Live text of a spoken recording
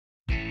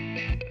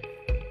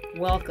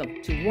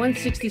Welcome to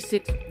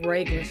 166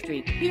 Raglan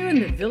Street here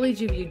in the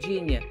village of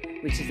Eugenia,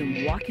 which is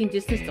in walking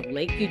distance of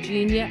Lake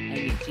Eugenia and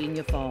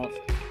Eugenia Falls.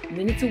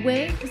 Minutes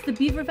away is the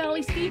Beaver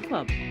Valley Ski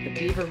Club, the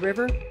Beaver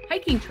River,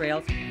 hiking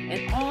trails,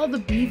 and all the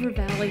Beaver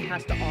Valley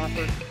has to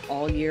offer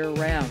all year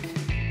round.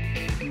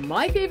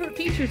 My favorite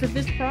features of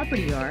this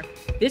property are,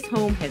 this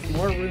home has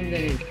more room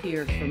than it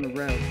appears from the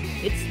road.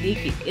 It's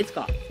sneaky. It's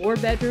got 4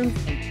 bedrooms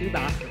and 2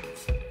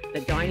 bathrooms.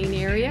 The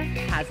dining area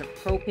has a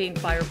propane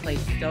fireplace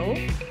stove.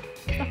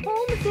 The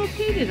home is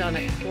located on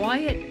a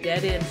quiet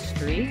dead-end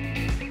street.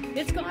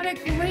 It's got a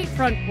great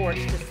front porch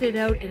to sit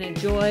out and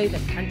enjoy the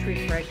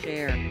country fresh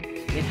air.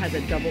 It has a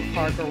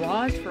double-car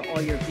garage for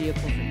all your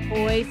vehicles and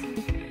toys.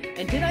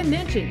 And did I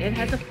mention it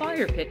has a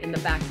fire pit in the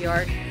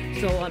backyard,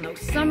 so on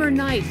those summer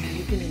nights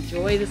you can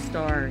enjoy the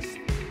stars.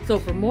 So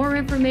for more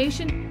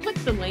information, click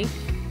the link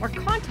or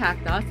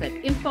contact us at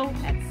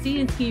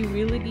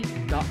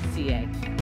info@cnskirealty.ca.